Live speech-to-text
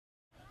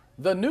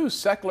The new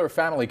Sechler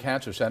Family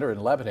Cancer Center in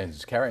Lebanon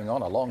is carrying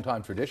on a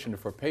long-time tradition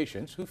for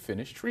patients who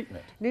finish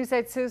treatment. News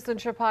 8's Susan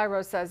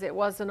Shapiro says it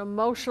was an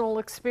emotional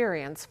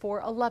experience for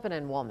a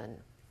Lebanon woman.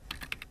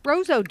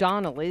 Rose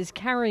O'Donnell is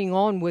carrying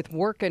on with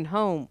work and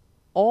home,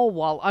 all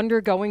while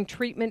undergoing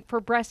treatment for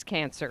breast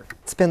cancer.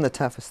 It's been the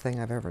toughest thing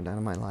I've ever done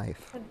in my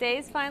life. The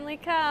day's finally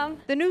come.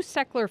 The new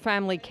Sechler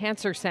Family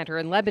Cancer Center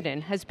in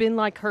Lebanon has been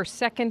like her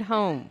second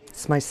home.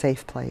 It's my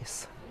safe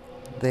place.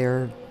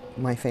 They're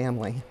my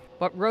family.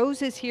 But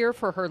Rose is here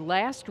for her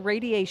last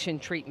radiation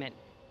treatment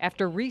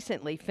after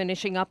recently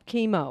finishing up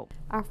chemo.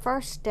 Our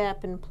first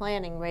step in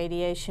planning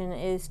radiation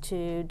is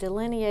to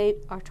delineate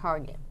our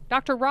target.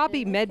 Dr.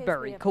 Robbie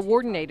Medbury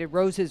coordinated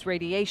Rose's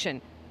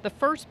radiation, the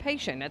first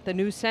patient at the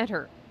new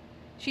center.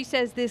 She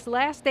says this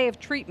last day of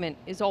treatment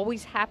is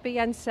always happy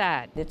and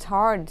sad. It's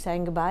hard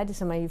saying goodbye to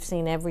somebody you've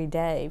seen every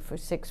day for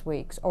 6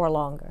 weeks or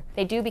longer.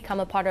 They do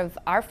become a part of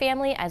our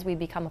family as we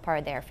become a part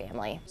of their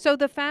family. So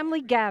the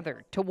family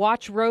gathered to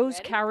watch Rose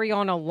carry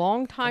on a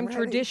long-time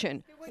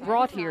tradition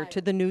brought here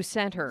to the new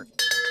center.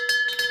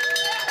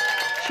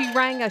 She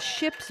rang a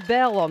ship's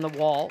bell on the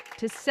wall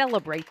to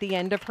celebrate the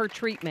end of her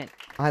treatment.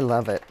 I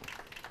love it.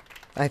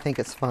 I think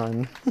it's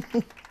fun.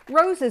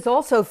 Rose is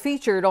also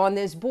featured on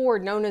this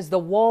board known as the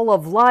Wall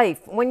of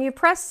Life. When you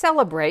press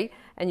celebrate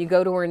and you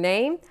go to her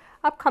name,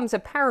 up comes a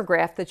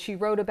paragraph that she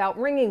wrote about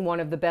ringing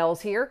one of the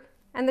bells here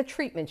and the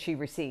treatment she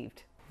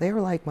received. They were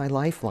like my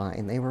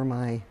lifeline. They were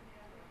my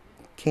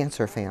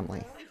cancer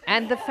family.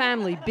 And the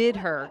family bid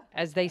her,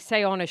 as they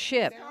say on a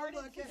ship,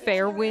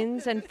 fair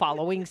winds and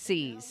following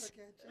seas.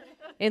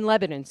 In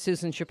Lebanon,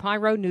 Susan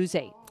Shapiro, News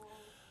 8.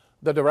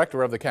 The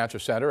director of the cancer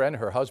center and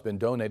her husband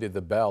donated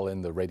the bell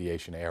in the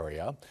radiation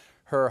area.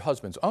 Her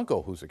husband's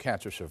uncle, who's a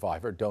cancer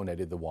survivor,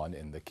 donated the one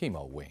in the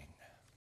chemo wing.